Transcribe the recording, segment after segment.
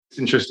It's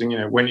interesting,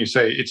 when you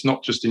say it's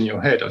not just in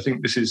your head, I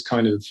think this is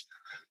kind of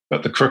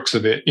at the crux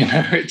of it.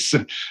 It's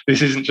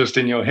this isn't just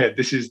in your head.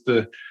 This is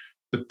the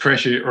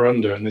pressure you're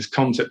under, and this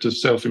concept of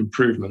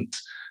self-improvement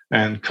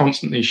and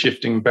constantly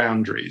shifting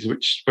boundaries,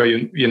 where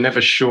you're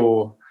never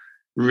sure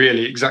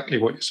really exactly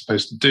what you're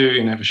supposed to do.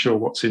 You're never sure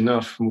what's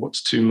enough and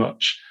what's too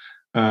much.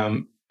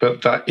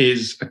 But that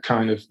is a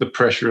kind of the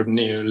pressure of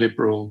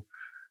neoliberalism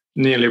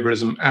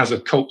as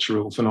a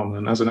cultural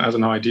phenomenon, as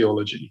an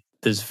ideology.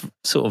 There's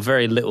sort of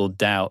very little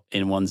doubt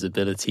in one's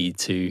ability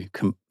to,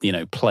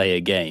 play a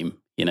game.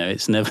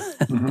 It's never.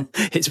 Mm-hmm.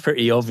 It's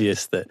pretty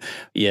obvious that,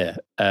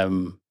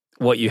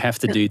 what you have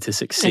to do to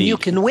succeed, and you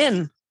can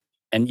win.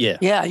 And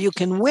you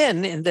can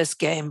win in this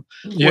game.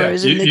 Yeah,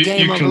 whereas in the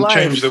game you of can life,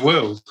 change the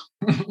world.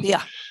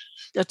 Yeah,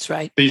 that's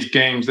right. These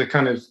games,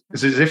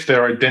 it's as if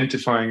they're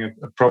identifying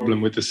a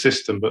problem with the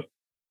system, but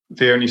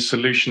the only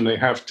solution they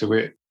have to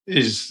it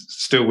is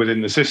still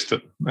within the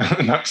system.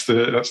 And that's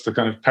the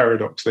kind of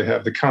paradox they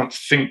have. They can't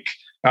think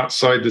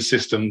outside the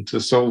system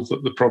to solve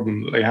the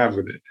problem that they have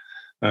with it.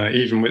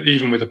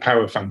 Even with a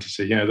power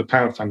fantasy, the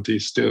power fantasy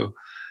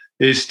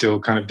is still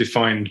kind of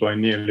defined by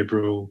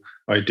neoliberal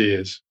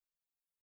ideas.